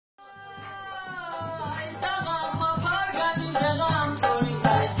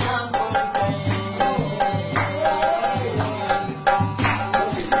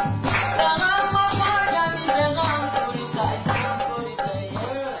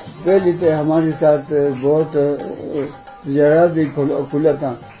पहले तो हमारे साथ बहुत जरा भी खुला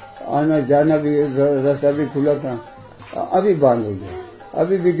था, आना जाना भी रास्ता भी खुला था। अभी बंद हो गया।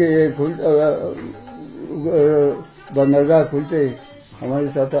 अभी भी बंदरगाह खुलते हमारे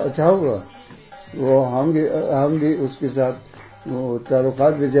साथ अच्छा होगा, वो हम भी उसके साथ वो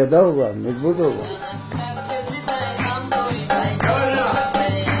ताल्लुकात भी ज्यादा होगा, मजबूत होगा।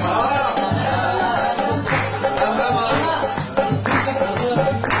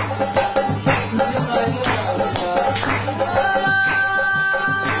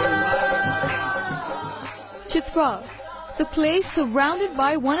 Chitral, the place surrounded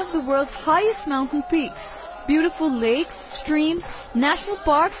by one of the world's highest mountain peaks, beautiful lakes, streams, national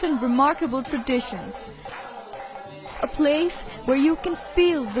parks and remarkable traditions. A place where you can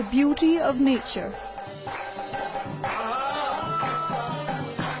feel the beauty of nature.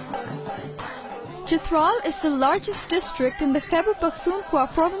 Chitral is the largest district in the Khyber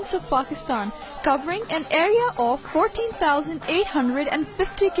Pakhtunkhwa province of Pakistan, covering an area of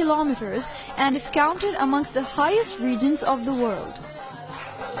 14,850 kilometers and is counted amongst the highest regions of the world.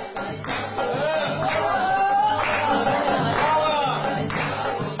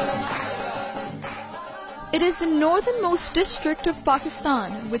 It is the northernmost district of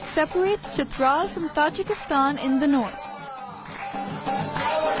Pakistan, which separates Chitral from Tajikistan in the north.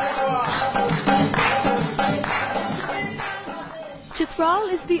 Chitral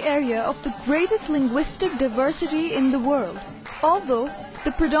is the area of the greatest linguistic diversity in the world. Although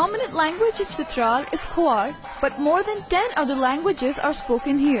the predominant language of Chitral is Khwar, but more than 10 other languages are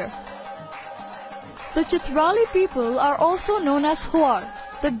spoken here. The Chitrali people are also known as Khwar,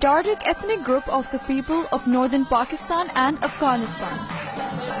 the Dardic ethnic group of the people of northern Pakistan and Afghanistan.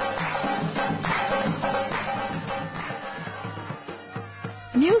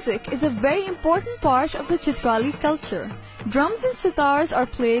 Music is a very important part of the Chitrali culture. Drums and sitars are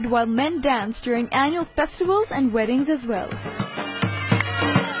played while men dance during annual festivals and weddings as well.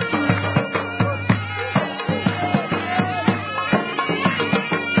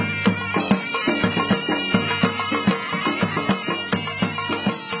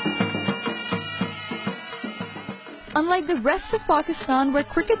 Unlike the rest of Pakistan where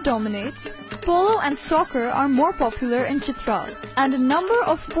cricket dominates, polo and soccer are more popular in Chitral, and a number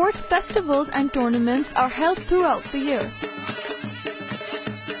of sports festivals and tournaments are held throughout the year.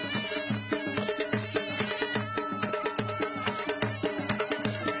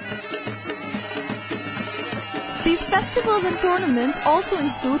 These festivals and tournaments also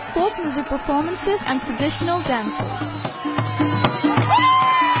include folk music performances and traditional dances.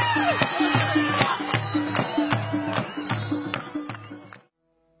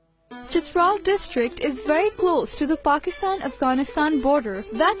 Chitral district is very close to the Pakistan-Afghanistan border.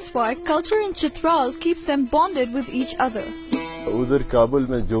 That's why culture in Chitral keeps them bonded with each other. उधर काबुल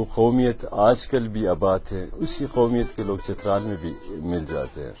में जो कौमियत आजकल भी आबाद है, उसी कौमियत के लोग चित्राल में भी मिल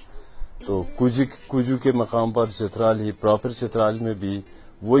जाते हैं। तो कुजू के मकाम पर चित्राल ही प्रॉपर चित्राल में भी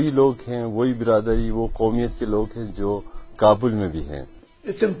वही लोग हैं, वही बिरादरी, वो कौमियत के लोग हैं जो काबुल में भी हैं।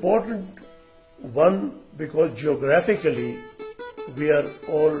 It's important, one, because geographically we are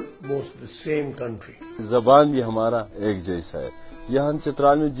almost the same country. ज़बान भी हमारा एक जैसा है। यहाँ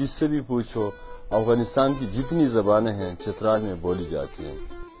चित्राल में जिससे भी पूछो, अफगानिस्तान की जितनी ज़बानें हैं चित्राल में बोली जाती हैं।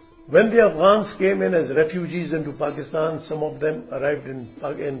 When the Afghans came in as refugees into Pakistan, some of them arrived in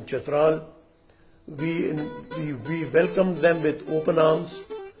Chitral. We welcomed them with open arms.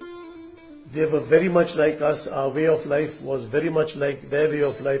 They were very much like us. Our way of life was very much like their way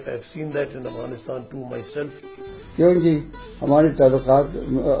of life. I've seen that in Afghanistan too myself. क्योंकि हमारे ताल्लुकात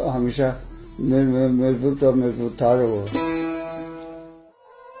हमेशा मजबूत था वो।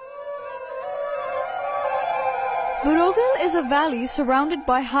 Borogal is a valley surrounded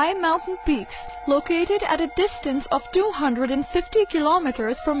by high mountain peaks, located at a distance of 250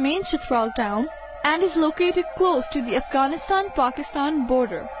 kilometers from main Chitral town and is located close to the Afghanistan-Pakistan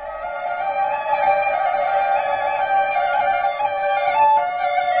border.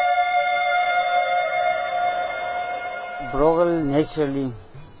 Borogal naturally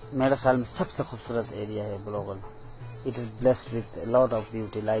मेरे ख्याल में सबसे खूबसूरत एरिया है Borogal. It is blessed with a lot of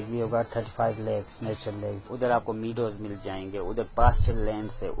beauty. Like we have got 35 lakes, natural lakes. उधर आपको meadows मिल जाएंगे, उधर पास्चर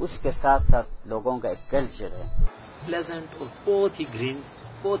लैंड्स है, उसके साथ साथ लोगों का एक कल्चर है। प्लेजेंट और बहुत ही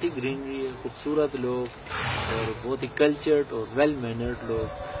ग्रीनरी है, खूबसूरत लोग और बहुत ही कल्चर्ड और वेल मैनर्ड लोग।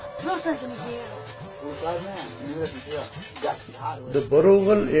 The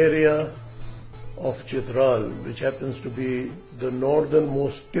Borogal area of Chitral, which happens to be the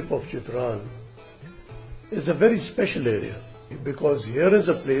northernmost tip of Chitral, is a very special area because here is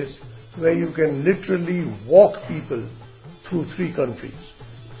a place where you can literally walk people through 3 countries.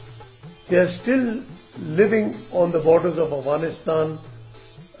 They are still living on the borders of Afghanistan,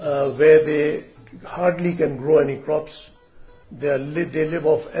 where they hardly can grow any crops. They live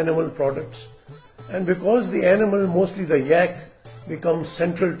off animal products. And because the animal, mostly the yak, becomes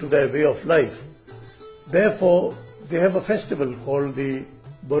central to their way of life, therefore they have a festival called the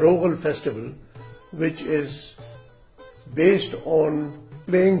Borogal Festival, which is based on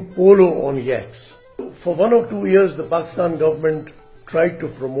playing polo on yaks. For 1 or 2 years, the Pakistan government tried to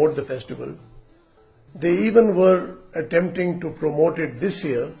promote the festival. They even were attempting to promote it this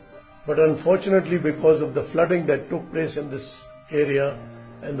year, but unfortunately, because of the flooding that took place in this area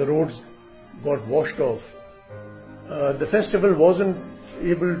and the roads got washed off, the festival wasn't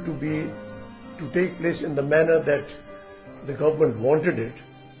able to take place in the manner that the government wanted it.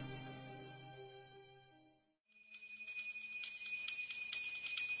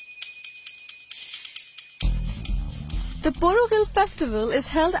 The Borogal festival is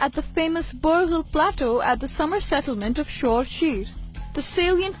held at the famous Borogal Plateau at the summer settlement of Shor Shir. The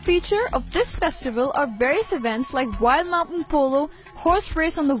salient feature of this festival are various events like wild mountain polo, horse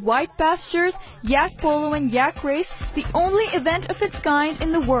race on the white pastures, yak polo and yak race, the only event of its kind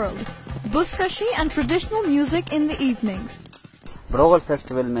in the world, buskashi and traditional music in the evenings. ब्रोगल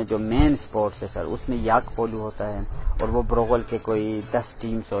festival में जो main sports है sir, उसमें याक पोलो होता है और वो ब्रोगल के कोई 10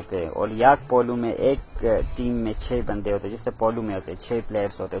 टीम्स होते हैं और याक पोलो में एक टीम में 6 बंदे होते हैं, जिससे पोलो में होते हैं 6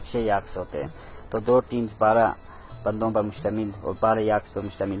 प्लेयर्स होते हैं, 6 याक्स होते हैं। तो 2 टीम्स 12 बंदों पर मुश्तमिल और 12 याक्स पर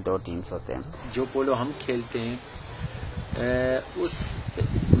मुश्तमिल 2 टीम्स होते हैं। जो पोलो हम खेलते हैं उस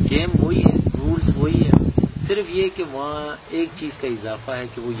गेम वही है, रूल्स वही है, सिर्फ ये कि वहाँ एक चीज का इजाफा है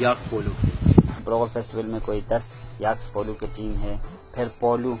कि वो याक पोलो खेलते हैं। ब्रोगल फेस्टिवल में कोई 10 याक्स पोलो की टीम है, फिर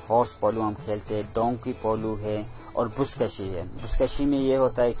पोलो हॉर्स पोलो हम खेलते हैं, डोंकी पोलो है और बुस्कशी है। बुस्कशी में ये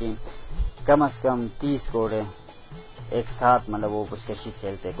होता है कि कम से कम 30 घोड़े एक साथ मतलब वो बुस्कशी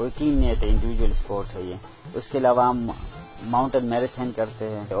खेलते हैं, कोई टीम नहीं है, इंडिविजुअल स्पोर्ट है ये। उसके अलावा हम माउंटेन मैराथन करते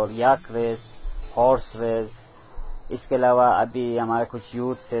हैं और याक रेस, हॉर्स रेस। इसके अलावा अभी हमारे कुछ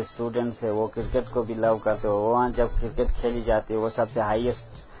यूथ से स्टूडेंट्स है वो क्रिकेट को भी लव करते हो, वहाँ जब क्रिकेट खेली जाती है वो सबसे हाईएस्ट,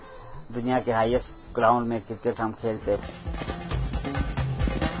 दुनिया के हाईएस्ट ग्राउंड में क्रिकेट हम खेलते हैं।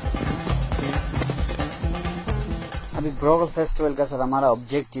 अभी ब्रोगल फेस्टिवल का सर हमारा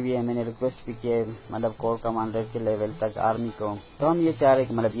ऑब्जेक्टिव ये है, मैंने रिक्वेस्ट भी किया है मतलब कोर कमांडर के लेवल तक आर्मी को, तो हम ये चाह रहे हैं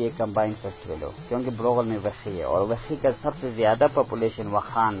कि मतलब ये कंबाइंड फेस्टिवल हो, क्योंकि ब्रोगल में वखी है और वखी का सबसे ज्यादा पॉपुलेशन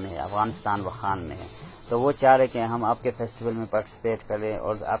वखान में है, अफगानिस्तान वखान में है। तो वो चाह रहे कि हम आपके फेस्टिवल में पार्टिसिपेट करें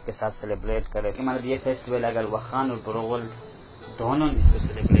और आपके साथ सेलिब्रेट करें। मतलब ये फेस्टिवल अगर वखान और ब्रोगल दोनों इसको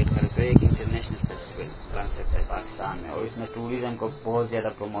सेलिब्रेट करें तो एक इंटरनेशनल फेस्टिवल बन सकता है पाकिस्तान में, और इसमें टूरिज्म को बहुत ज्यादा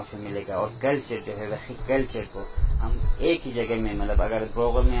प्रमोशन मिलेगा और कल्चर जो है वही कल्चर को हम एक ही जगह में मतलब अगर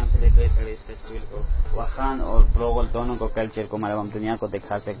ब्रोगल में हम सेलिब्रेट करें इस फेस्टिवल को, वखान और ब्रोगल दोनों को कल्चर को मतलब हम दुनिया को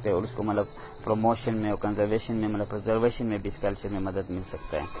दिखा सकते हैं और उसको मतलब प्रमोशन में और कंजर्वेशन में मतलब प्रिजर्वेशन में भी इस कल्चर में मदद मिल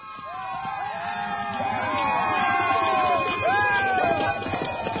सकता है।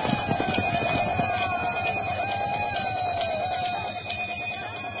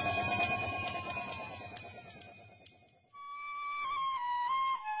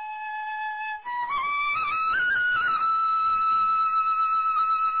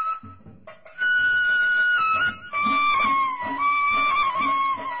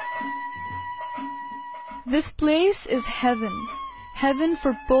 This place is heaven, heaven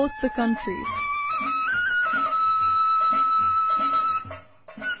for both the countries.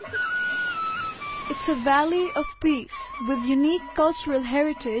 It's a valley of peace with unique cultural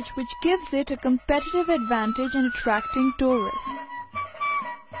heritage which gives it a competitive advantage in attracting tourists.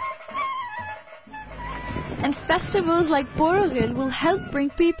 And festivals like Borogal will help bring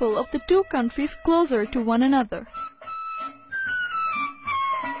people of the two countries closer to one another.